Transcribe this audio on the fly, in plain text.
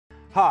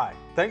Hi,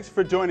 thanks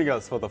for joining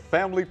us for the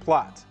Family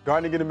Plot,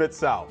 Gardening in the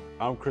Mid-South.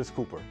 I'm Chris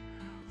Cooper.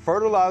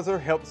 Fertilizer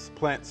helps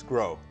plants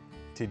grow.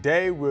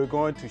 Today, we're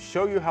going to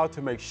show you how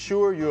to make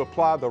sure you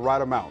apply the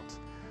right amount.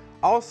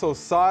 Also,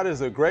 sod is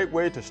a great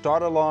way to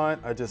start a lawn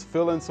or just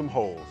fill in some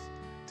holes.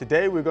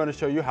 Today, we're going to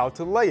show you how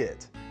to lay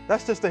it.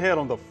 That's just ahead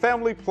on the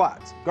Family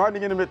Plot,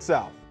 Gardening in the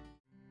Mid-South.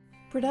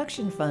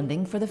 Production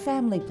funding for the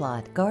Family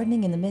Plot,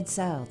 Gardening in the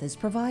Mid-South is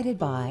provided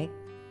by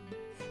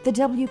the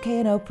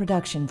WKNO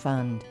Production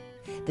Fund,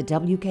 the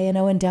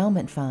WKNO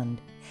Endowment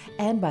Fund,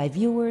 and by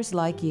viewers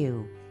like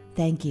you.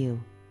 Thank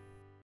you.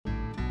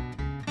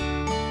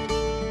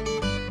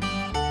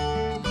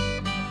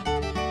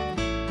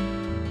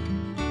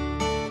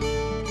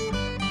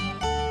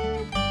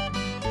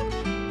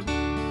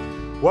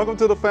 Welcome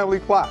to the Family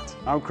Plot.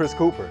 I'm Chris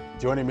Cooper.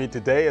 Joining me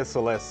today is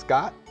Celeste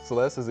Scott.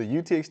 Celeste is a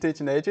UT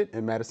Extension Agent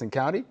in Madison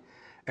County.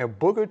 And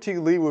Booker T.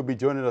 Leigh will be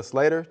joining us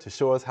later to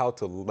show us how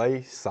to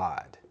lay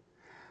sod.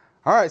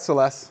 All right,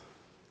 Celeste.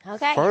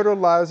 Okay.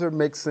 Fertilizer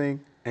mixing,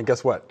 and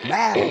guess what?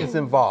 Math is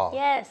involved.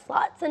 Yes,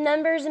 lots of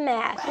numbers and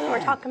math when we're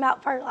talking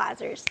about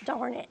fertilizers.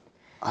 Darn it.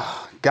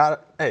 Got it.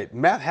 Hey,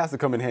 math has to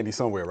come in handy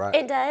somewhere, right?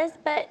 It does,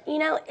 but you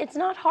know, it's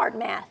not hard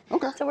math.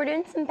 Okay. So we're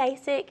doing some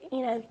basic,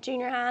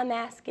 junior high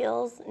math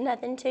skills,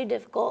 nothing too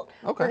difficult.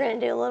 Okay. We're going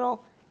to do a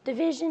little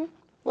division,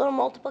 a little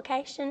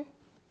multiplication,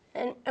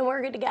 and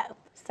we're good to go.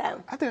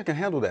 So I think I can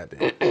handle that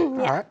then. Yeah. All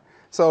right.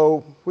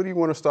 So where do you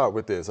want to start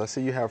with this? I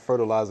see you have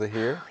fertilizer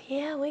here.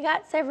 Yeah, we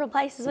got several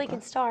places we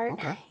can start.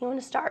 Okay. You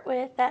want to start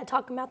with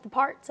talking about the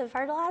parts of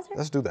fertilizer?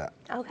 Let's do that.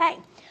 Okay.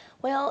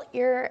 Well,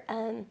 your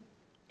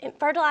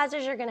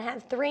fertilizers are going to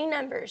have three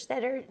numbers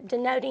that are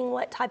denoting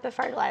what type of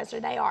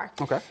fertilizer they are.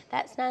 Okay.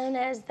 That's known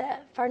as the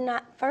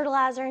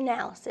fertilizer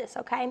analysis,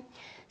 okay?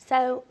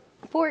 So,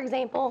 for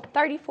example,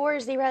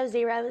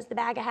 3400 is the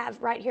bag I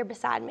have right here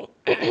beside me.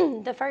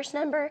 The first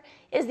number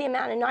is the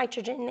amount of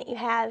nitrogen that you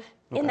have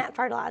in that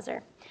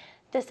fertilizer.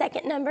 The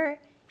second number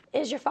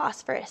is your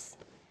phosphorus.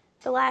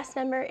 The last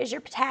number is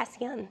your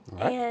potassium.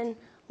 Right. And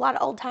a lot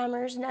of old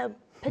timers know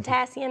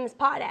potassium is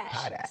potash.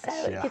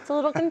 So it gets a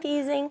little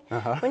confusing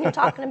when you're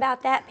talking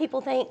about that.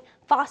 People think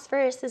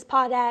phosphorus is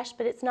potash,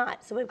 but it's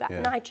not. So we've got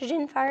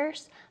nitrogen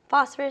first,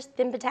 phosphorus,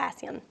 then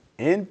potassium.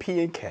 N, P,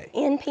 and K.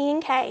 N, P,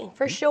 and K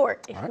for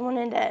short, if you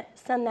wanted to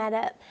sum that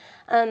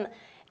up.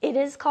 It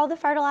is called the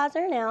fertilizer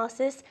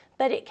analysis,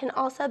 but it can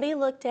also be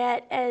looked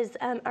at as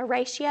a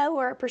ratio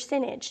or a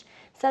percentage.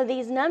 So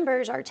these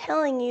numbers are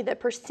telling you the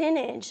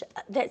percentage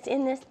that's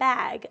in this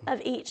bag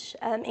of each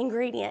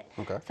ingredient.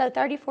 Okay. So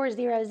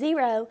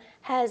 3400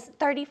 has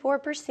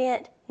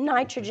 34%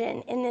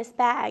 nitrogen in this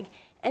bag,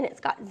 and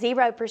it's got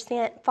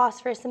 0%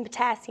 phosphorus and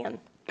potassium.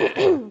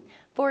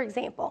 For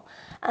example,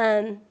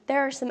 there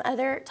are some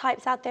other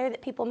types out there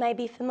that people may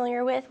be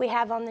familiar with. We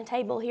have on the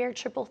table here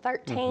triple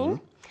 13.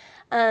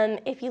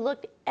 If you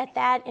look at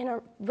that in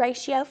a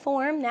ratio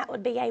form, that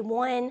would be a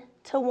 1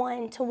 to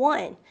 1 to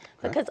 1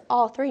 because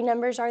all three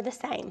numbers are the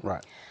same.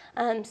 Right.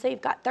 So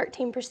you've got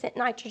 13%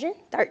 nitrogen,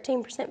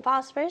 13%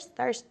 phosphorus,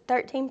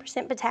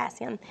 13%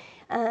 potassium,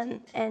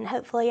 and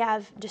hopefully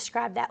I've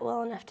described that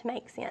well enough to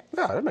make sense.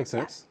 Yeah, that makes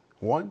sense.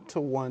 1 to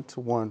 1 to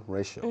 1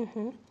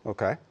 ratio.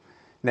 Okay.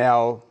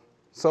 Now,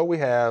 so we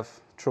have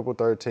triple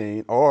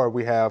 13, or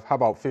we have, how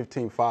about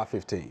 15, 5,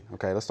 15?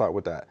 Okay, let's start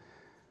with that.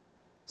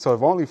 So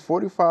if only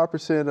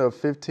 45% of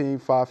 15,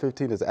 5,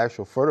 15 is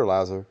actual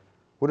fertilizer,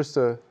 what is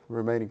the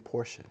remaining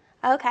portion?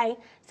 Okay,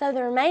 so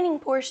the remaining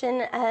portion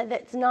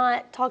that's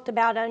not talked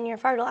about on your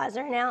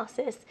fertilizer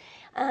analysis,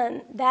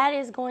 that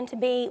is going to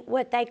be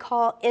what they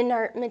call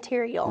inert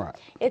material. Right.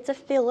 It's a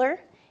filler.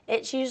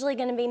 It's usually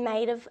going to be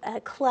made of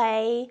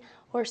clay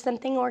or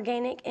something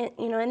organic,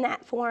 in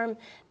that form,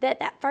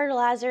 that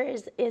fertilizer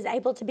is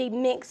able to be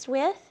mixed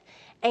with.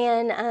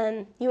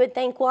 And you would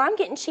think, well, I'm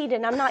getting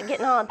cheated. I'm not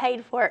getting all I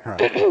paid for it.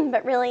 Right.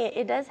 But really,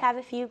 it does have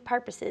a few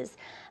purposes.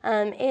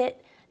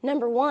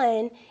 Number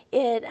one,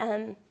 it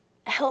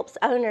helps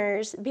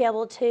owners be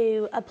able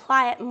to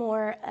apply it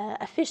more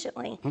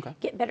efficiently,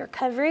 get better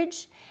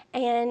coverage,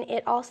 and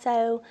it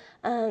also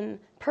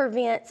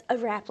prevents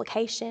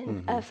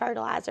over-application of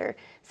fertilizer.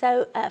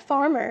 So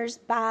farmers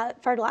buy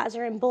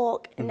fertilizer in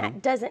bulk, and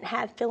that doesn't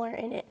have filler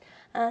in it.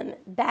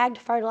 Bagged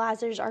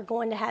fertilizers are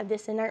going to have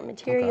this inert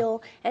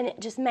material, and it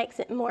just makes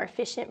it more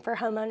efficient for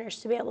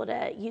homeowners to be able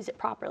to use it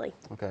properly.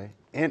 Okay,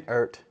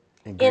 inert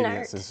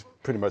ingredients is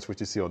pretty much what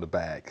you see on the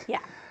bag. Yeah.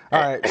 All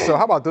right, so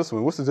how about this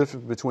one? What's the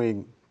difference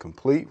between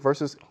complete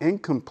versus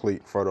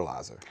incomplete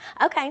fertilizer?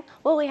 Okay,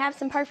 well, we have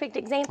some perfect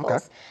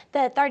examples.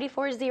 The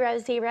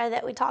 3400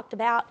 that we talked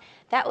about,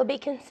 that would be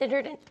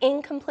considered an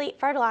incomplete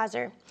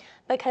fertilizer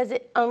because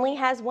it only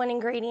has one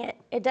ingredient.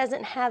 It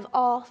doesn't have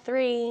all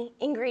three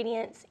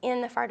ingredients in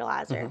the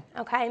fertilizer,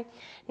 okay?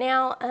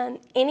 Now,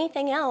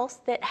 anything else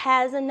that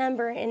has a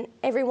number in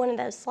every one of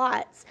those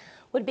slots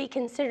would be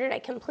considered a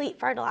complete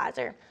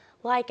fertilizer,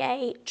 like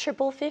a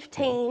triple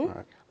 15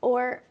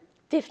 or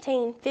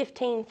 15,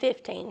 15,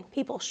 15.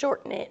 People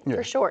shorten it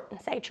for short and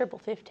say triple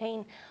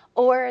 15.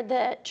 Or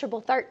the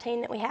triple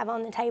 13 that we have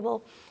on the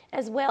table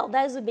as well.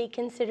 Those would be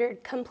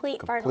considered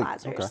complete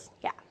fertilizers. Okay.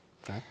 Yeah.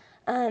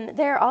 Okay.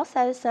 There are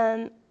also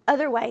some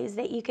other ways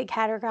that you could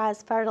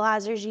categorize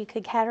fertilizers. You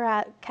could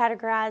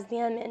categorize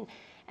them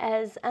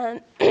as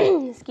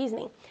excuse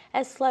me,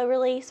 as slow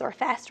release or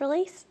fast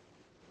release.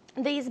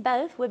 These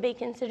both would be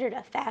considered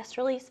a fast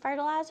release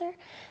fertilizer.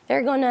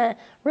 They're going to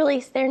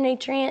release their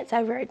nutrients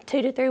over a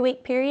 2 to 3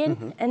 week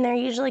period, and they're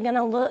usually going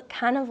to look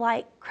kind of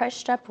like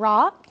crushed up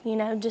rock, you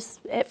know,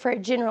 just for a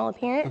general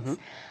appearance.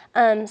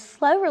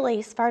 Slow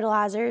release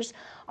fertilizers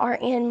are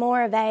in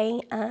more of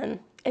a,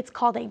 it's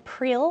called a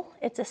prill.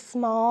 It's a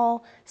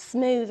small,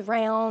 smooth,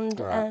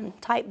 round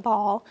type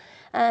ball.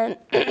 And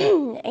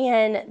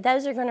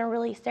those are going to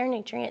release their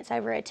nutrients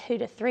over a 2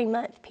 to 3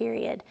 month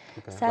period.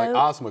 Okay. So, like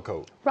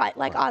Osmocote. Right,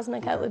 like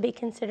Osmocote would be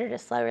considered a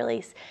slow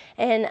release.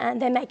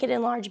 And they make it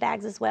in large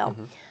bags as well.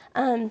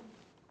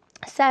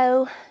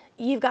 So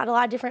you've got a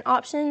lot of different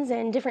options,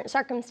 and different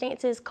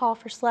circumstances call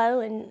for slow,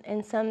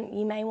 and some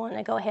you may want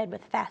to go ahead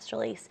with fast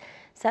release.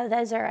 So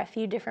those are a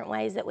few different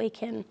ways that we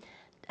can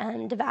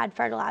divide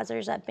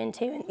fertilizers up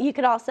into. And you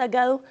could also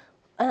go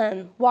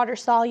water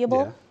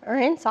soluble or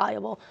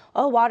insoluble.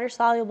 A water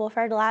soluble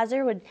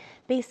fertilizer would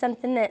be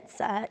something that's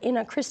in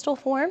a crystal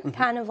form,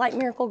 kind of like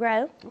Miracle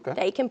Grow,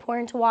 that you can pour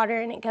into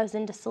water and it goes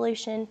into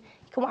solution.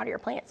 You can water your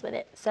plants with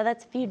it. So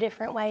that's a few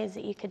different ways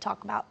that you could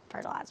talk about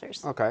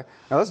fertilizers. Okay,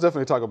 now let's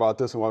definitely talk about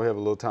this one while we have a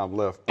little time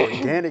left.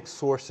 Organic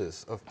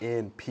sources of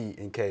N, P,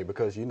 and K,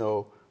 because you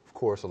know, of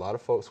course, a lot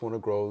of folks want to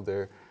grow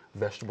their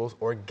vegetables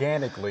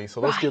organically,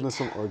 so let's give them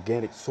some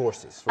organic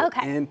sources for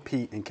N,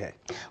 P, and K.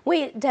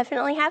 We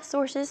definitely have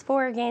sources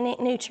for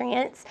organic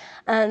nutrients.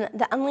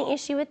 The only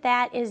issue with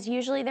that is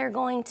usually they're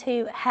going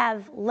to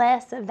have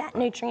less of that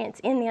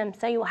nutrients in them,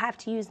 so you'll have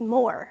to use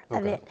more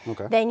of it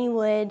than you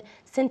would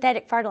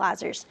synthetic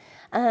fertilizers.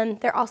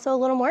 They're also a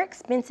little more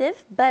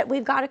expensive, but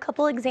we've got a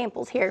couple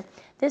examples here.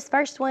 This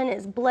first one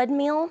is blood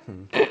meal.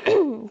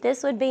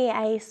 This would be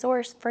a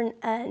source for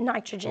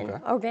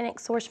nitrogen, organic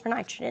source for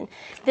nitrogen.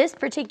 This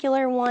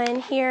particular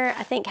one here,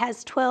 I think,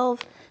 has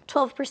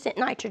 12%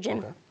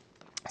 nitrogen.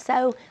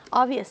 So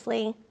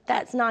obviously,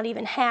 that's not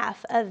even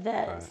half of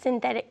the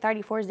synthetic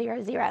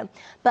 3400,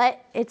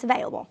 but it's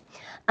available.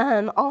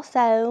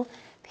 Also,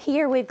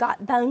 here we've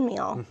got bone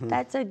meal.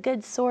 That's a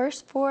good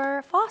source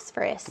for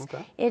phosphorus.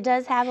 It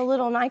does have a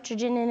little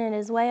nitrogen in it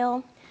as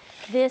well.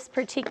 This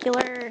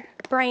particular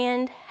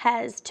brand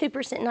has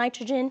 2%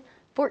 nitrogen,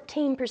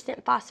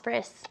 14%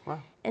 phosphorus,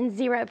 and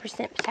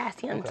 0%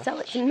 potassium. So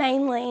it's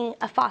mainly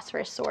a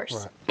phosphorus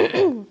source.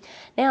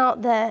 Now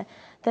the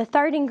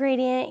third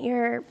ingredient,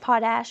 your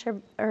potash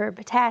or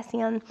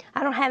potassium,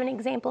 I don't have an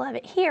example of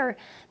it here,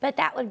 but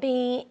that would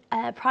be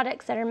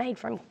products that are made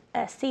from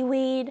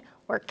seaweed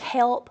or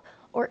kelp,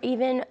 or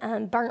even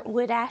burnt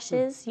wood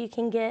ashes. You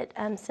can get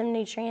some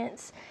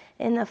nutrients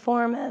in the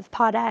form of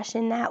potash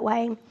in that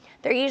way.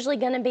 They're usually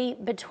going to be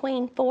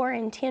between 4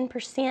 and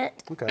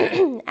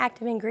 10%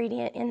 active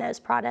ingredient in those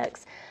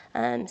products,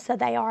 so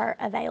they are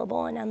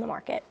available and on the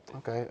market.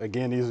 Okay,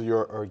 again, these are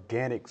your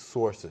organic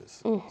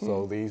sources,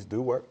 so these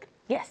do work?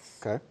 Yes.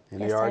 Okay,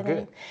 and they are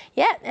good?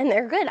 Yeah, and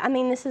they're good. I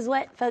mean, this is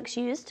what folks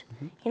used,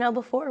 you know,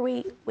 before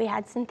we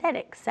had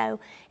synthetics. So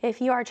if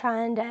you are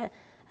trying to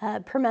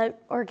promote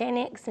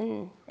organics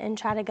and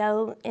try to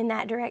go in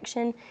that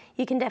direction,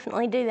 you can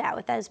definitely do that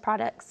with those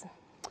products.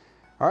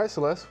 All right,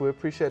 Celeste, we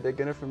appreciate that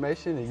good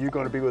information, and you're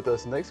going to be with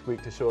us next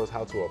week to show us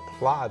how to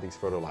apply these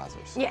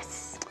fertilizers.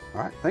 Yes.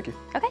 All right, thank you.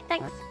 Okay,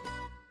 thanks.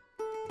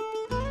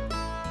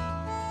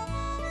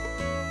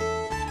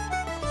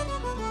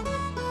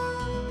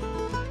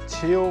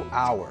 Chill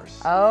hours.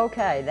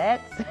 Okay,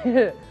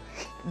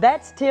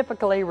 that's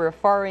typically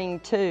referring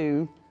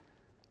to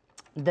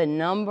the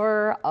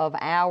number of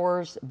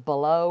hours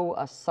below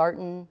a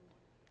certain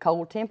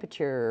cold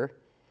temperature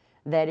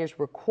that is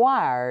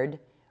required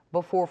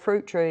before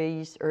fruit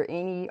trees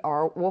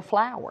will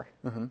flower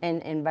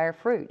and bear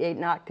fruit. It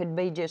could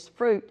be just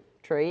fruit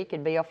tree, it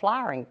could be a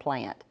flowering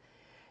plant.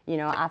 You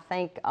know, I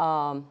think,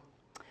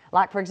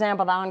 like for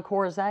example, the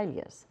encore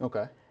azaleas.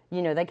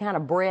 You know, they kind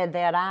of bred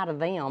that out of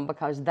them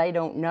because they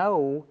don't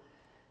know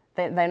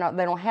that they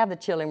don't have the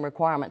chilling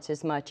requirements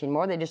as much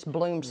anymore. They just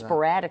bloom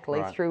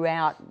sporadically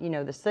throughout, you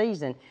know, the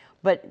season.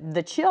 But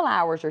the chill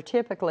hours are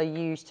typically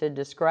used to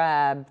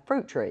describe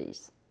fruit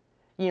trees.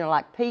 You know,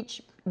 like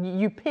peach,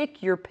 you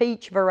pick your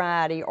peach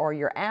variety or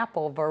your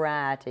apple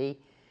variety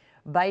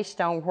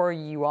based on where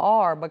you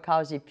are,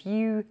 because if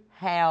you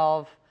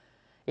have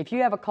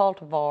a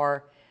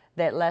cultivar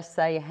that, let's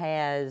say,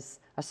 has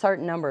a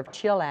certain number of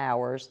chill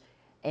hours,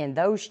 and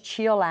those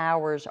chill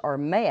hours are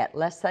met,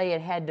 let's say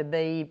it had to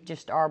be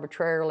just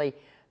arbitrarily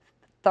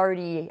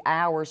 30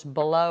 hours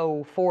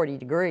below 40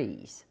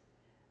 degrees,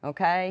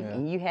 okay?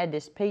 And you had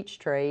this peach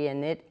tree,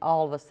 and it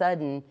all of a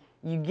sudden,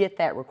 you get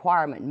that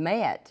requirement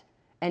met,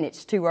 and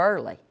it's too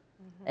early,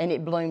 and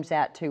it blooms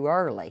out too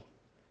early.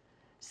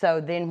 So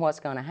then what's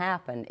going to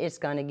happen? It's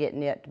going to get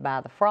nipped by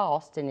the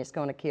frost, and it's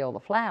going to kill the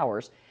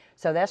flowers.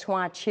 So that's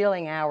why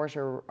chilling hours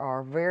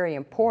are very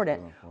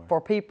important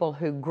for people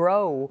who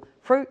grow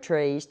fruit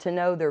trees to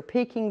know they're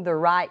picking the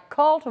right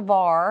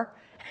cultivar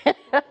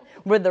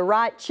with the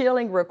right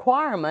chilling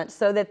requirements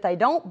so that they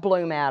don't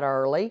bloom out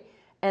early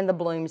and the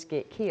blooms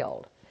get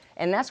killed.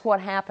 And that's what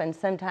happens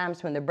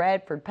sometimes when the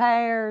Bradford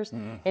pears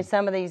and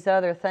some of these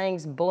other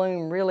things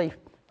bloom really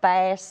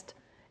fast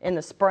in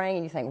the spring,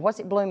 and you think, what's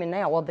it blooming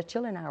now? Well, the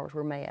chilling hours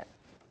were met.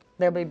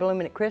 They'll be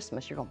blooming at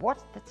Christmas. You're going,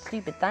 what's that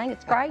stupid thing?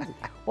 It's crazy.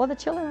 Well, the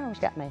chilling hours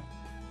got me.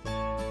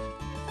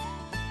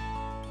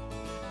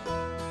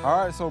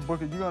 All right, so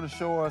Booker, you're going to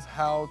show us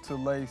how to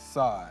lay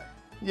sod.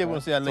 Yeah, we're going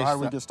to see how to lay So how sod.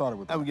 do we get started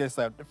with that? How we get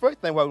started? The first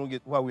thing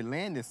while we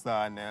laying this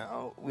sod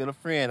now, we had a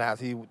friend house.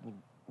 He want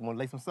to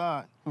lay some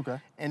sod. Okay.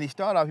 And he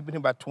started off, he's been here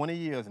about 20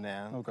 years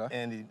now. Okay.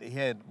 And he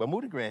had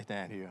Bermuda grass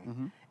down here.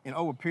 And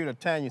over a period of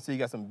time, you see, you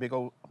got some big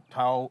old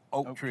tall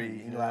oak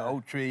trees. You know, an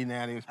oak tree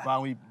now. They was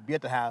probably when we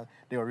built the house,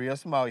 they were real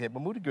small. You had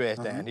Bermuda grass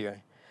down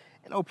here.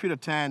 And over a period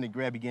of time, the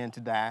grass began to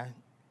die.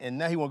 And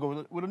now he want to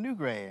go with a new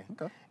grass.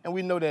 Okay. And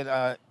we know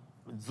that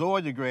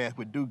Georgia grass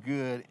would do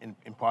good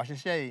in partial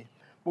shade.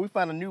 But we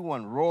found a new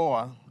one,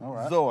 raw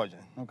Georgia.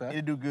 Okay.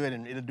 It'll do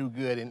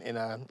good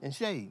in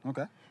shade.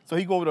 Okay. So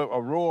he going with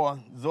a raw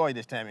Zoya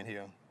this time in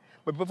here.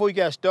 But before he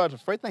got started,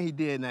 the first thing he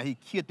did now, he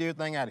killed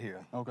everything out of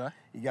here. Okay.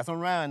 He got some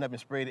Roundup and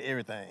sprayed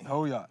everything.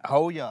 Whole yard.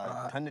 Whole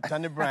yard.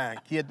 Turned it brown.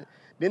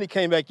 Then he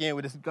came back in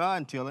with his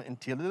garden tiller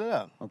and tilled it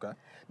up. Okay.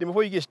 Then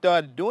before you get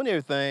started doing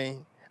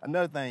everything,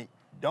 another thing,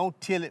 don't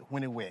till it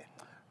when it's wet.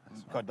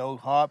 Because those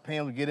hard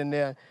pans will get in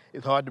there,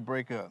 it's hard to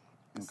break up.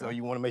 Okay. So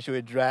you want to make sure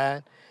it's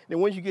dry. Then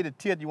once you get it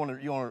tilled, you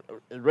want to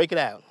rake it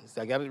out.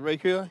 So I got it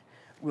right here.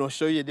 We're going to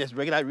show you this.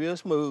 Rake it out real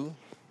smooth.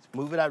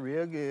 Smooth it out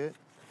real good.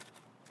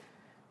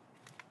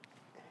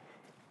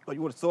 Because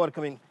you want the soil to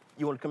come in,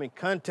 you want to come in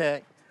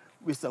contact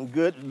with some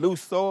good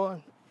loose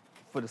soil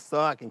for the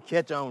soil can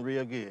catch on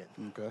real good.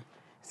 Okay.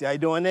 See how you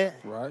doing that?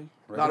 Right.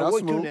 A lot of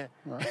work doing that.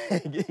 Right.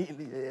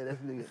 Yeah,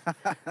 that's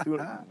good.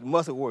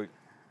 Muscle work.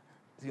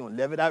 So you want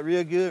to level it out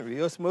real good,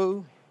 real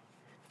smooth.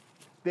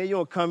 Then you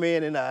want to come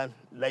in and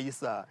lay your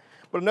sod.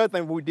 But another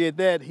thing, when we did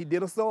that, he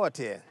did a soil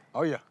test.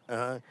 Oh, yeah.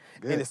 And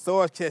the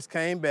soil test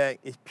came back,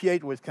 his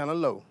pH was kind of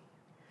low.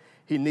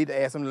 He needed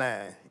to add some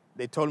lime.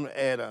 They told him to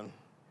add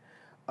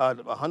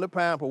 100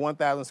 pounds per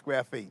 1,000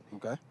 square feet.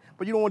 Okay.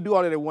 But you don't want to do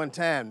all that at one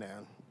time now.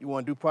 You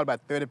want to do probably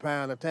about 30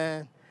 pounds at a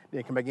time,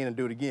 then come back in and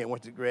do it again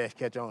once the grass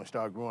catch on and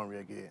start growing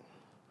real good.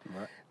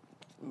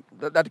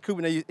 Right. Dr.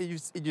 Cooper, now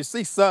you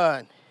see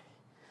sod,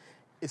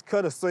 it's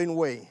cut a certain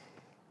way.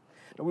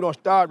 Now, we don't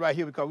start right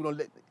here because we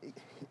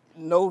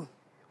don't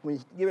when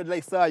you give it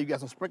late sod, you got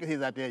some sprinkle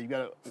heads out there. You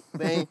got a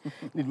thing.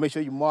 You need to make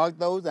sure you mark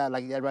those out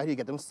like that right here. You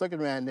got them sucking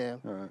around there.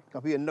 Right.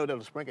 Because people know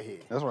there's a sprinkle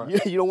head. That's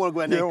right. You don't want to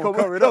go out there and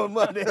cover it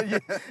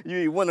up.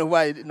 You wonder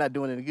why it's not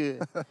doing any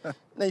good.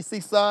 Now you see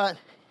sod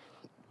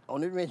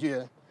on the wrench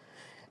here.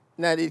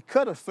 Now it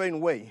cut a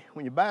certain way.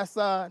 When you buy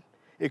sod,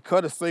 it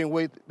cut a certain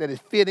way that it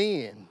fit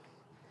in. And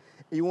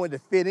you want it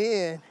to fit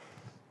in,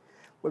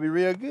 but be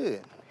real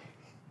good.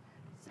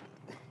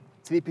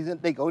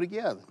 They go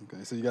together.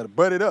 Okay, so you got to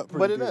butt it up.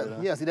 Butt it up. Huh?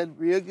 Yeah, see that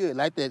real good,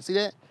 like that. See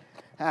that?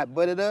 How I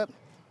butt it up.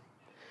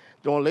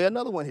 Don't lay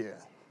another one here.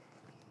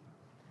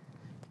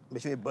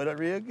 Make sure you butt it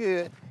real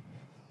good.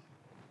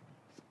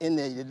 In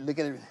there, you look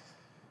at it.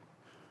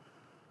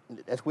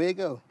 That's where it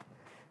go.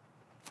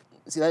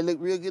 See that look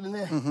real good in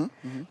there?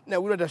 Now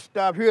we're gonna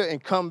stop here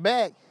and come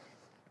back.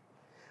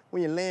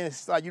 When you're laying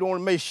sod, you don't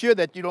want to make sure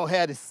that you don't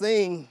have the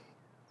seam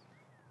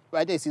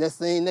right there. See that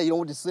seam there? You don't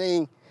want the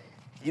seam.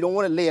 You don't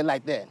want to lay it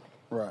like that.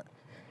 Right.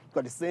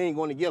 Because the seam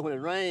going to get when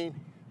it rains,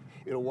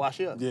 it'll wash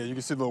up. Yeah, you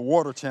can see the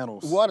water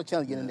channels. The water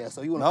channels get in there.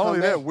 So you want to come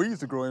back. Not only that, weeds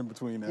to grow in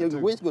between that too.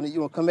 Weeds you want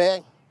to come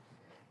back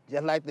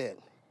just like that,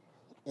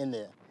 in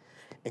there.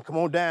 And come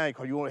on down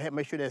because you want to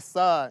make sure that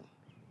sod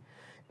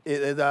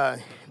is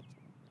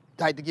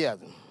tight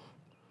together.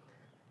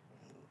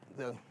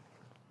 So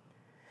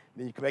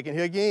then you come back in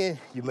here again.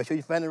 You make sure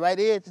you find the right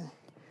edge,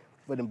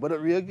 but then butt it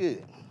real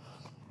good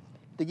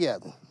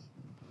together.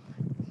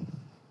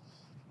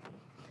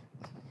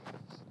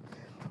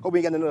 Hope we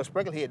ain't got another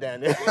sprinkle head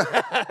down there.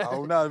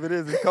 Oh, no, if it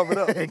is, it's coming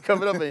up. It's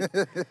coming up.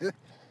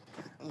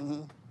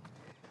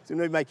 So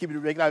you might keep it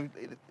regular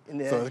in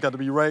there. So it's got to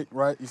be right?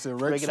 You said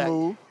rake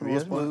smooth.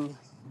 Real smooth.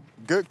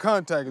 Good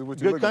contact is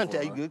what you're looking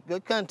for. Right?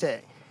 Good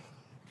contact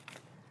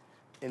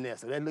in there.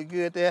 So that look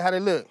good there. How they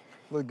look?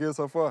 Look good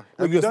so far.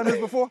 Have you done this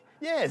before?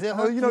 Yes.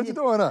 Oh, you know what you're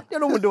doing, huh? You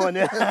know what we're doing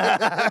there.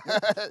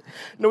 You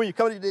know when you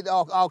come, you did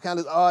all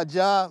kinds of odd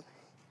job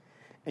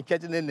and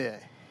catch it in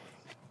there.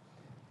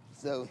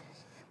 So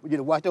we need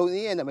to watch those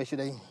in and make sure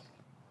they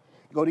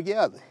go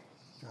together.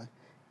 Okay.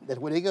 That's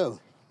where they go.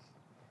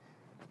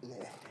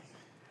 Yeah.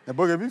 Now,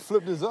 Booger, if you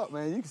flip this up,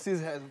 man, you can see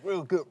it has a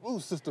real good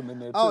root system in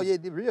there, too. Oh, yeah,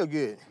 real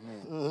good.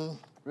 Real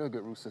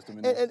good root system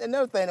in there. And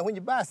another thing, when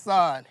you buy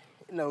sod,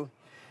 you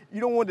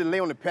don't want to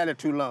lay on the pallet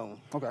too long.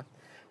 Okay.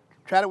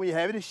 Try to, when you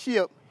have it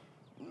shipped,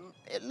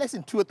 less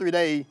than 2 or 3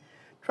 days,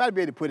 try to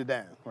be able to put it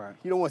down. Right.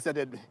 You don't want to set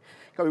that,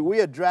 because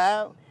we are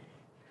dry.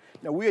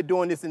 Now, we are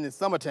doing this in the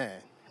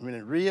summertime. when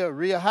it's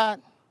real hot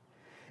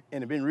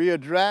and it's been real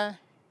dry,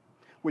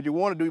 what you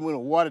want to do, you want to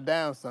water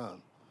down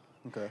some.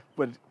 Okay.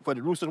 But for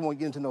the roots don't want to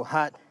get into no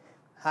hot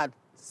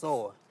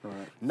soil.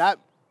 Right. Not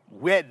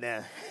wet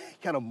now,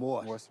 kind of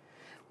moist.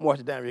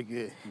 Moist it down real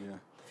good. Yeah.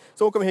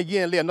 So we'll come here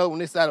again and lay another one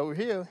this side over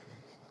here.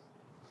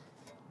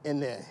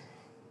 And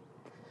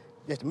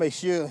just to make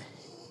sure.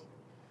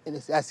 And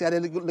I see how they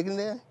looking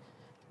there?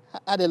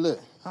 How they look?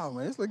 Oh,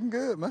 man, it's looking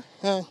good, man.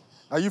 Huh?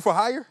 Are you for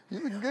hire? You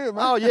looking good,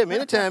 man. Oh, yeah, man.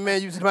 Anytime,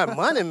 man, you talking about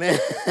money, man.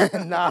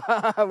 Nah,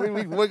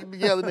 we working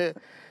together there.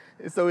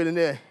 It's so in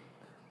there.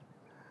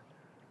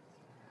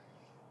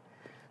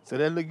 So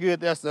that look good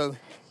there, so.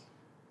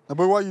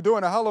 But while you're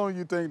doing that, how long do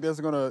you think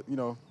that's gonna,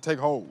 take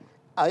hold?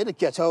 It'll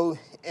catch hold,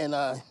 and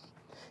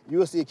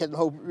you'll see it catch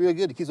hold real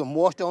good. It keeps some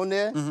moisture on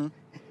there. Mm-hmm.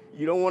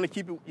 You don't want to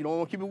keep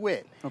it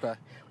wet. Okay.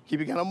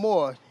 Keep it kind of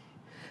moist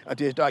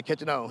until it start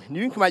catching on.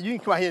 You can come out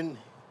here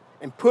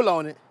and pull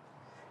on it.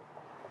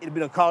 It'll be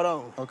done caught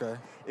on. Okay.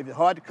 If it's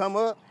hard to come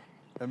up,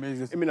 that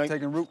means it's like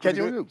taking root.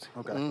 Catching roots.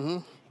 Okay.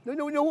 Mm-hmm.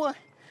 You know what?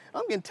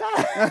 I'm getting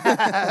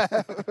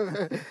tired.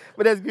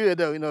 But that's good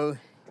though.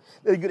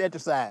 That's good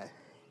exercise.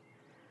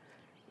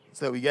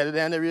 So we got it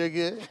down there real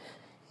good.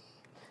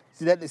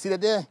 See that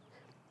there?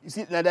 You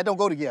see now that don't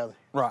go together.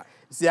 Right.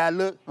 See how it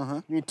look?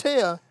 Uh-huh. You can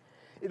tell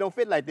it don't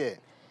fit like that.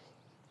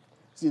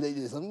 See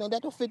no,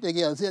 that don't fit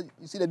together.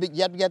 You see that big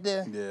gap you got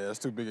there? Yeah, that's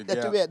too big a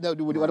That's gap. too bad. No,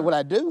 what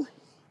I do,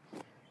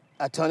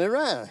 I turn it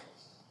around.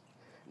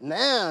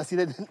 Now, see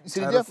the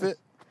difference? Fit?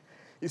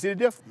 You see the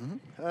difference?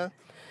 Mm-hmm.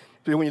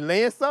 So when you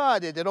lay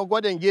inside it, they don't go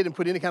out there and get it and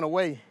put it any kind of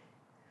way,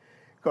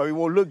 because it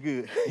won't look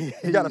good.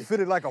 You got to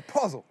fit it like a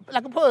puzzle.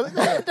 Like a puzzle.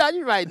 No,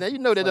 you're right now. You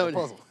know that, like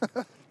don't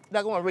you? Now,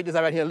 I'm going to rake this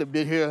out right here a little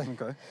bit here.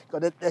 Okay.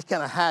 Because that's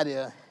kind of high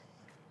there.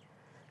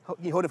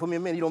 Can you hold it for me a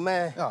minute? You don't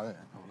mind? Oh, yeah.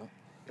 Hold on.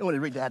 I want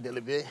to rake that out there a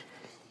little bit.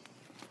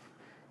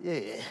 Yeah.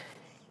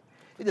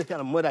 It's just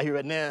kind of mud out here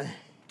right now.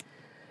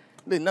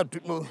 There's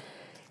nothing more.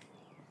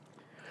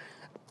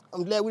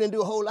 I'm glad we didn't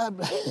do a whole lot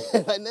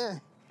right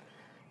now.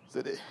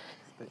 So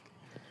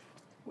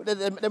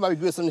that might be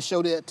good, something to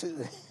show there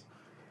too.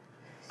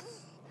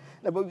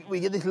 Now, but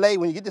we get this laid.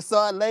 When you get this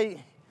sod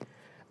laid,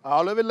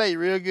 all of it laid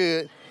real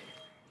good.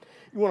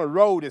 You want to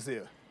roll this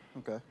here.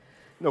 Okay.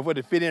 For it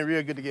to fit in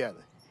real good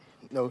together.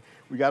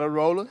 We got a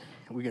roller.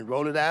 We can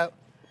roll it out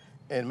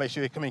and make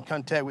sure it come in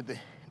contact with the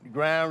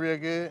ground real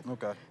good.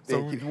 Okay.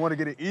 So you want to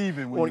get it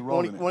even when you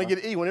roll it. You want to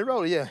get it even when you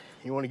roll it, yeah.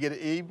 You want to get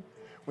it even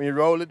when you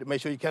roll it to make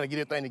sure you kind of get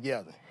everything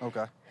together.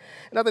 Okay.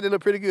 And I think they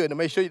look pretty good. To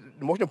make sure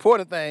the most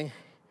important thing,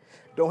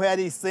 don't have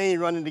these seams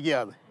running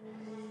together.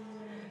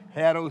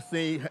 Have those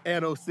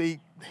seams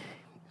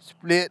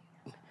split,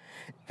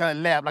 kind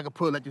of lap like a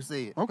pull, like you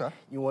said. Okay.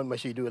 You want to make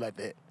sure you do it like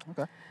that.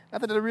 Okay. I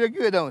think they're real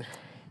good, don't it?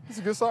 It's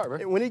a good start,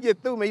 right? When you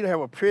get through, man, you have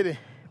a pretty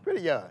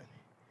yard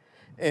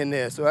in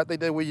there. So I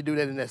think that's where you do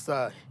that in that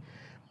side.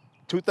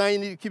 Two things you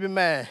need to keep in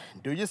mind.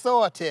 Do your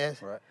soil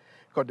test. Right.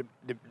 Because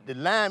the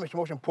lime is the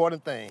most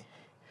important thing.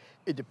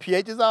 If the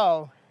pH is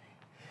off,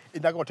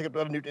 it's not going to take up the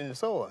other nutrients in the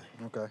soil.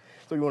 Okay.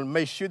 So you want to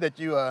make sure that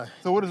you...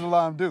 So what does the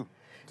lime do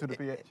to the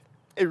pH?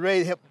 It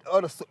really helps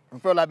other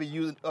fertilizer be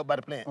used up by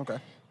the plant. Okay.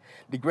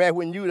 The grass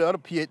wouldn't use the other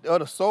pH, the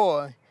other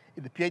soil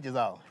if the pH is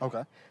off.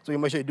 Okay. So you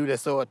make sure you do that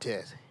soil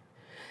test.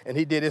 And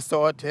he did his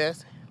soil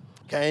test,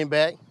 came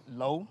back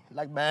low,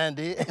 like mine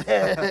did,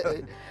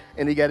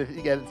 and he got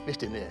it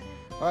fixed in there.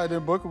 All right,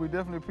 then, Booker, we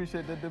definitely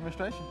appreciate that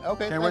demonstration.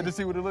 Okay. Can't wait to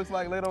see what it looks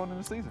like later on in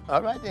the season.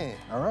 All right, then.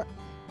 All right.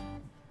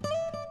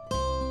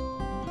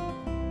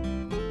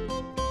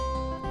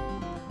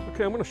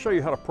 Okay, I'm going to show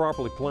you how to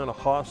properly plant a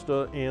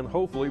hosta and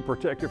hopefully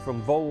protect it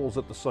from voles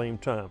at the same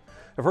time.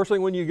 The first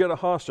thing when you get a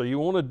hosta, you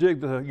want to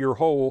dig your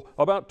hole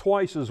about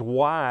twice as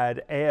wide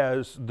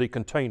as the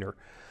container.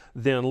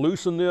 Then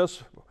loosen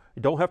this.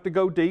 You don't have to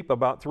go deep,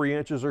 about 3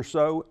 inches or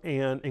so,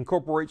 and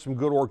incorporate some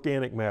good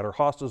organic matter.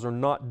 Hostas are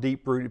not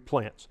deep-rooted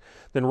plants.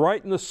 Then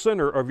right in the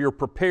center of your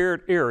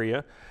prepared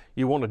area,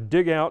 you want to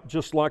dig out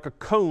just like a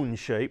cone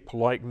shape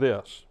like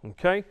this,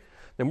 okay?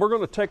 Then we're going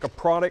to take a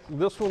product.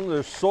 This one,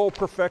 there's Soil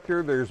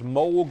Perfector, there's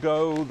Mold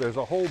Go, there's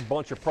a whole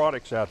bunch of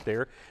products out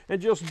there,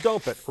 and just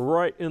dump it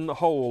right in the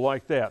hole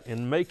like that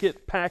and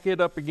pack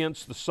it up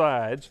against the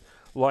sides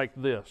like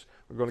this.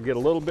 We're going to get a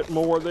little bit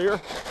more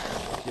there.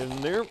 Get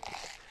in there.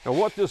 Now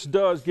what this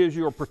does, gives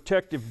you a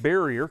protective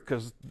barrier,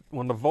 because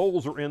when the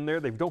voles are in there,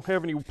 they don't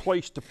have any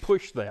place to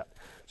push that.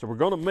 So we're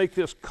going to make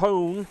this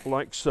cone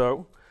like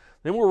so.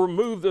 Then we'll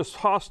remove this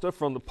hosta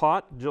from the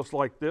pot just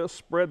like this,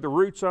 spread the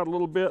roots out a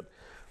little bit,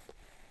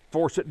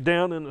 force it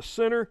down in the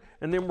center,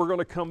 and then we're going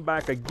to come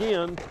back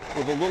again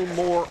with a little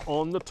more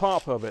on the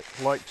top of it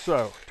like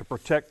so to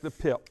protect the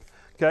pip.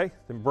 Okay,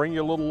 then bring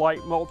you a little light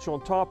mulch on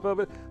top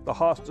of it. The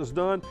hosta's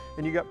done,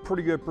 and you got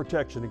pretty good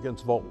protection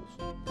against voles.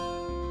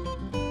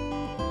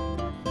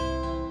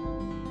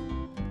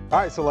 All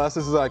right, Celeste,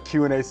 this is our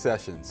Q&A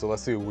session, so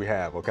let's see what we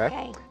have,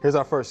 okay? Here's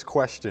our first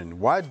question.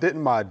 Why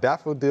didn't my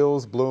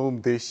daffodils bloom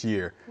this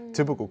year?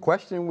 Typical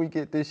question we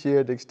get this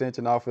year at the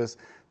Extension office.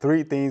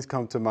 3 things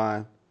come to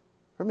mind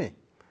for me.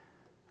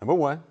 Number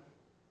 1,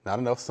 not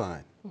enough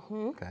sun.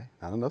 Okay,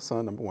 not enough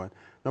sun, number one.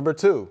 Number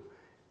two,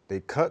 they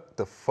cut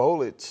the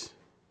foliage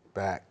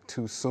back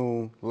too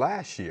soon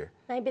last year.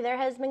 Maybe their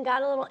husband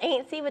got a little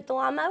antsy with the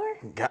lawnmower.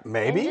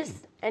 Maybe.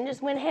 And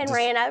just went ahead and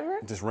ran over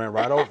them. Just ran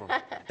right over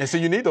them. And so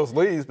you need those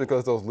leaves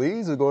because those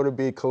leaves are going to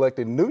be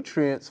collecting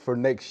nutrients for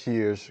next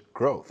year's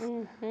growth.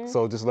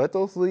 So just let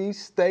those leaves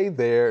stay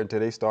there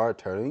until they start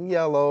turning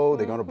yellow.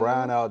 They're going to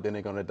brown out, then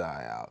they're going to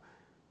die out.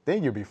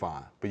 Then you'll be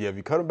fine. But yeah, if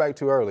you cut them back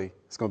too early,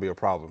 it's going to be a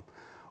problem.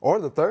 Or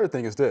the third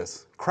thing is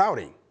this,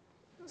 crowding.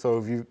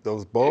 So if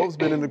those bulbs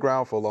been in the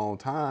ground for a long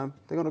time,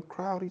 they're going to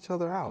crowd each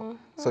other out.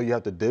 So you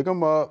have to dig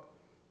them up,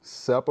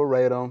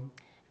 separate them,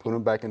 put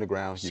them back in the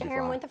ground.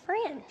 Share them with a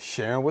friend.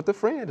 Share them with a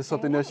friend is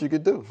something else you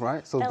could do,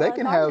 right? So they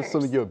can have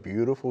some of your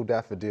beautiful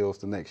daffodils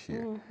the next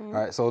year. All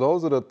right, so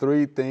those are the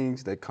three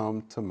things that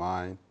come to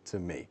mind to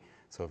me.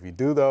 So if you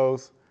do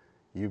those,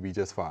 you'll be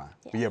just fine.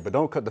 Yes. But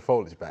don't cut the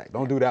foliage back.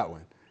 Don't do that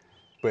one.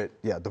 But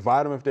yeah,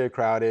 divide them if they're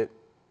crowded.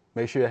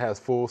 Make sure it has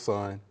full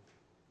sun.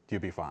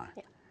 You'll be fine.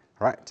 Yeah.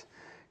 All right.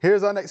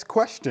 Here's our next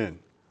question.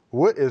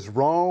 What is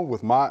wrong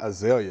with my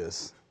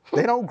azaleas?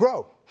 They don't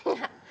grow.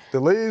 The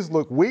leaves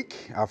look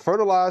weak. I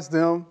fertilized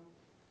them,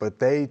 but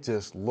they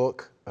just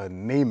look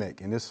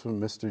anemic. And this is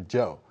from Mr.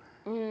 Joe.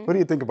 What do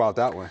you think about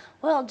that one?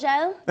 Well,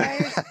 Joe,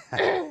 there's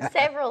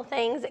several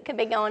things that could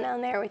be going on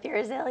there with your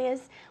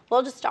azaleas.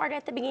 We'll just start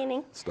at the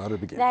beginning. Start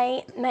at the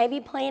beginning. They may be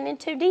planted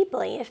too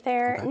deeply if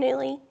they're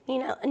newly,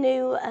 a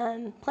new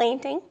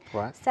planting.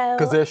 Right. So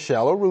because they're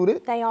shallow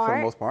rooted. They are. For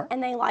the most part.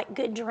 And they like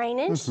good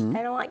drainage.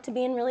 They don't like to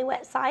be in really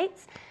wet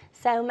sites.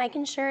 So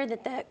making sure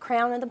that the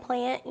crown of the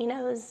plant,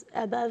 is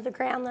above the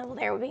ground level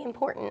there would be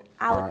important,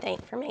 I would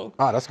think, for me.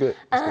 Ah, that's good.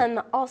 That's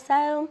good.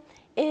 Also,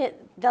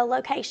 the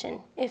location.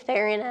 If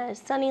they're in a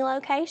sunny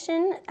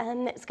location,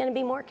 it's going to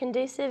be more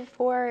conducive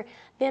for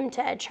them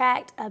to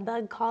attract a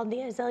bug called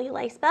the azalea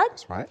lace bug.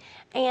 Right.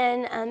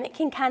 And it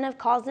can kind of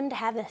cause them to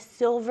have a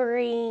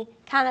silvery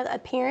kind of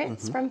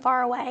appearance from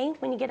far away.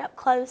 When you get up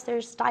close,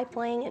 there's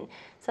stifling, and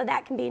so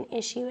that can be an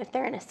issue if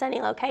they're in a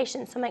sunny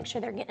location. So make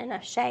sure they're getting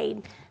enough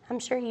shade. I'm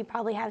sure you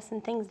probably have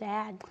some things to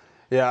add.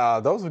 Yeah,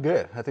 those are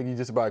good. I think you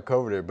just about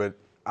covered it, but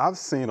I've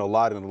seen a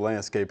lot in the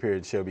landscape here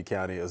in Shelby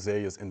County,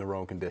 azaleas in the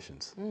wrong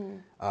conditions.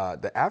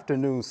 The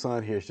afternoon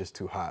sun here is just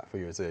too hot for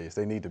your azaleas.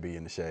 They need to be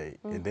in the shade.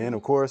 And then,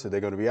 of course, if they're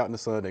going to be out in the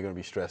sun, they're going to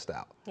be stressed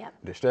out. Yep.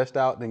 If they're stressed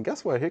out, then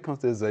guess what? Here comes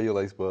the azalea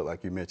lace bug,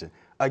 like you mentioned.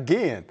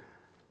 Again,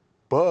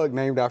 bug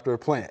named after a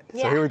plant.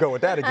 Yeah. So here we go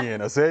with that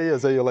again,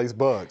 azalea lace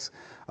bugs.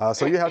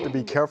 So you have to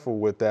be careful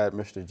with that,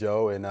 Mr.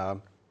 Joe.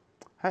 And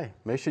hey,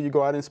 make sure you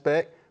go out and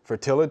inspect.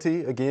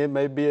 Fertility, again,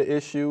 may be an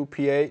issue,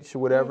 pH or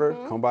whatever.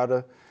 Come by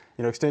the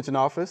extension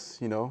office,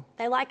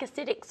 They like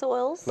acidic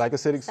soils. Like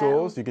acidic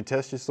soils. You can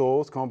test your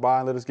soils. Come by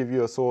and let us give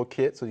you a soil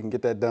kit so you can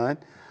get that done.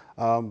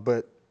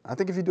 But I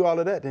think if you do all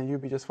of that, then you'll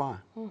be just fine.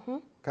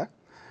 Okay?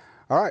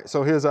 All right,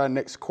 so here's our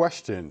next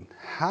question.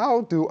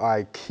 How do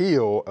I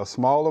kill a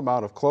small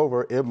amount of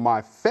clover in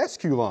my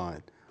fescue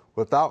lawn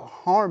without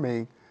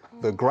harming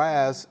the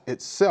grass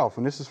itself?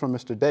 And this is from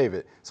Mr.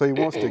 David. So he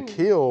wants to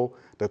kill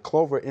the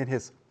clover in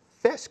his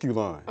fescue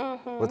lawn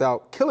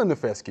without killing the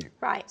fescue.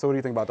 Right. So what do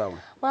you think about that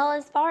one? Well,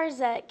 as far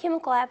as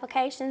chemical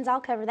applications,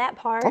 I'll cover that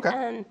part.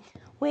 Okay.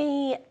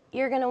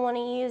 You're going to want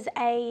to use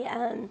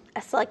a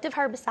selective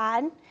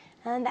herbicide.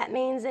 That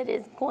means it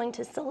is going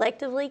to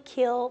selectively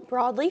kill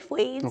broadleaf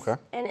weeds,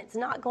 and it's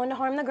not going to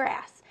harm the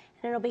grass.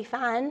 And it'll be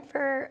fine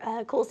for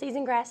cool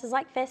season grasses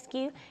like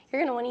fescue.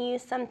 You're going to want to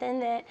use something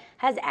that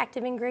has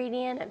active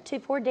ingredient of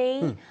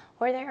 2,4-D,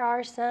 or there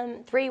are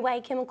some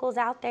three-way chemicals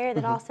out there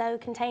that also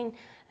contain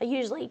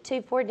usually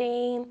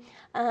 2,4-D,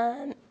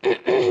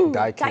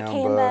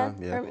 dicamba,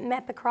 or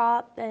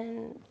mepicrop,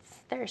 and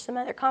there's some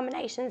other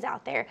combinations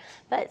out there.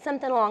 But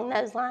something along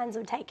those lines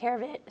would take care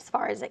of it as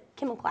far as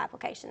chemical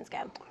applications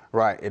go.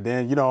 Right, and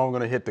then, I'm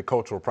going to hit the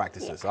cultural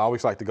practices. I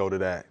always like to go to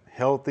that.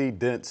 Healthy,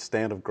 dense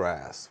stand of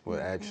grass will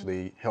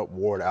actually help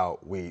ward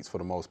out weeds for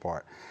the most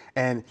part.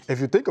 And if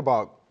you think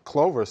about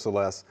clover,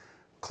 Celeste,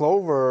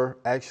 clover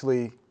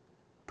actually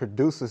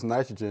produces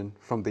nitrogen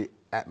from the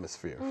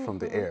atmosphere, from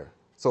the air.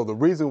 So the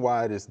reason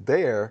why it is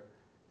there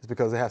is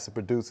because it has to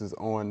produce its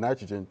own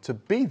nitrogen to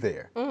be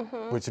there,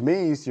 which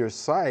means your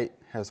site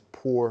has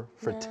poor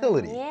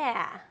fertility.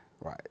 Yeah.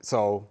 Right,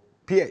 so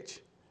pH.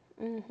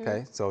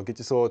 Okay, so get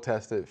your soil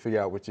tested, figure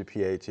out what your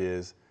pH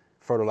is,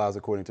 fertilize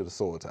according to the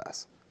soil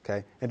test.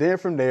 Okay, and then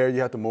from there you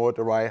have to mow at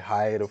the right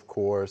height, of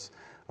course,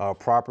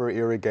 proper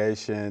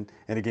irrigation,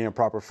 and again,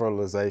 proper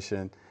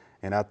fertilization,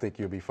 and I think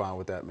you'll be fine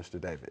with that, Mr.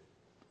 David.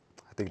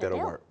 I think that'll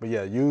work. But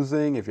yeah,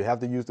 if you have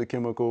to use the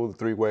chemical, the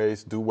 3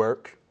 ways do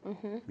work,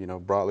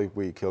 broadleaf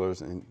weed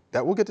killers, and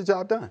that will get the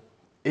job done.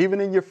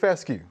 Even in your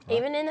fescue. Right?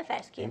 Even in the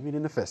fescue. Even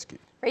in the fescue.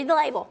 Read the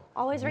label.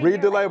 Always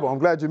read the label. I'm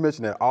glad you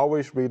mentioned that.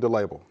 Always read the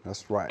label.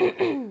 That's right.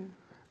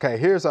 Okay,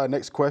 here's our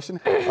next question.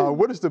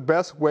 What is the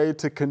best way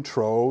to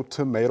control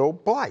tomato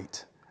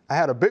blight? I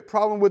had a big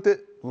problem with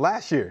it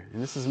last year,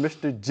 and this is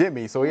Mr.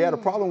 Jimmy. So he had a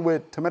problem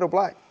with tomato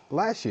blight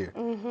last year.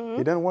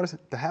 He doesn't want us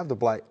to have the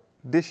blight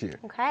this year.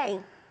 Okay.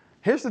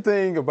 Here's the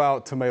thing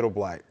about tomato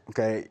blight,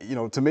 okay? You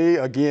know, to me,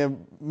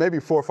 again, maybe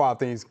 4 or 5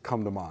 things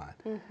come to mind.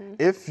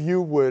 If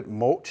you would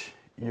mulch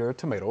your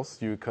tomatoes,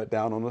 you cut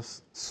down on the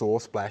soil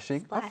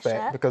splashing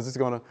effect, because it's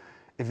gonna,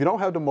 if you don't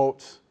have the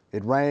mulch,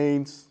 it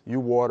rains, you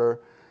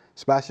water,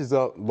 splashes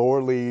up,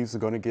 lower leaves are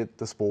gonna get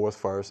the spores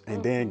first,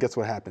 and then guess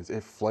what happens?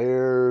 It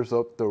flares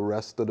up the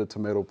rest of the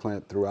tomato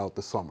plant throughout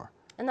the summer.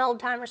 And the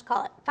old timers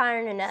call it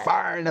firing it up.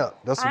 Firing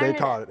up, that's what they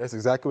call it. That's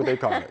exactly what they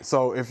call it.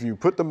 So if you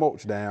put the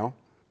mulch down,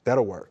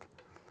 that'll work.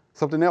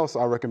 Something else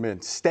I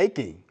recommend,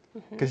 staking,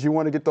 because you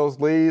want to get those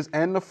leaves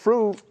and the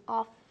fruit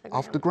off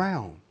the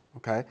ground,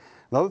 okay?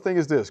 Another thing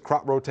is this,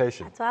 crop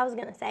rotation. That's what I was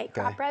gonna say,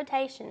 crop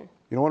rotation.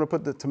 You don't want to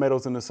put the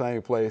tomatoes in the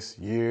same place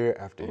year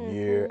after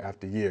year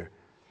after year.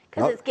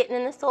 Because it's getting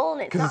in the soil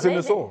and it's not moving. Because it's in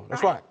the soil,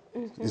 that's right.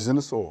 It's in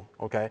the soil,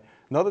 okay?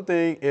 Another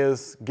thing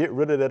is get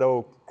rid of that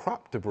old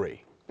crop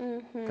debris.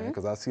 Okay,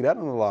 because I see that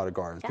in a lot of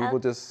gardens. People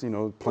just, you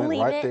know, plant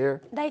right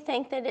there. They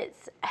think that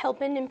it's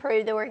helping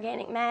improve the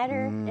organic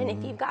matter, and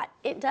if you've got,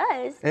 it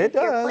does. It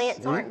does. Your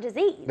plants aren't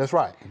diseased. That's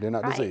right, they're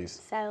not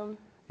diseased. So.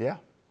 Yeah,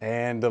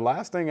 and the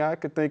last thing I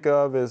could think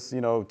of is,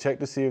 you know, check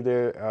to see if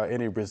there are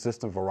any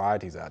resistant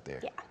varieties out there.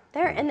 Yeah,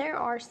 there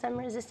are some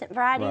resistant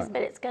varieties,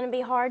 but it's going to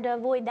be hard to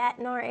avoid that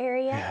in our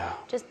area,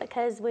 just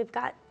because we've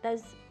got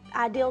those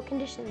ideal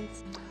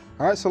conditions.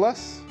 All right,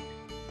 Celeste,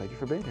 thank you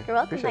for being here. You're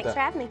welcome. Thanks for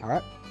having me. All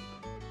right.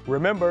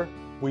 Remember,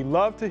 we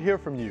love to hear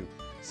from you.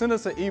 Send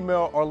us an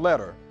email or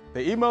letter.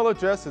 The email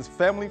address is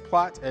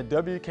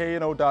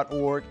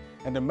familyplot@wkno.org,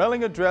 and the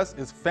mailing address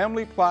is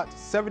Family Plot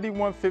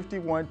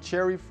 7151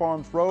 Cherry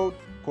Farms Road,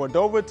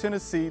 Cordova,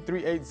 Tennessee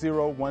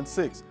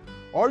 38016.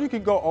 Or you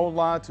can go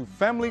online to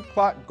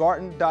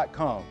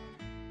familyplotgarden.com.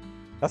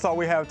 That's all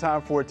we have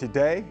time for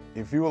today.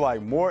 If you would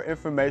like more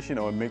information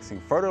on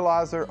mixing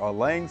fertilizer or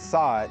laying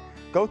sod,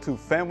 go to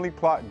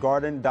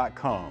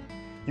familyplotgarden.com.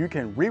 You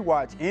can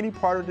rewatch any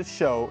part of the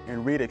show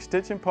and read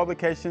extension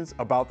publications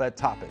about that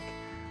topic.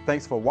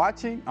 Thanks for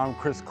watching. I'm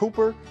Chris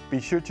Cooper. Be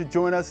sure to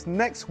join us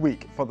next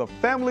week for the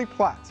Family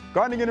Plot,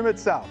 Gardening in the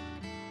Mid-South.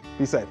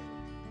 Be safe.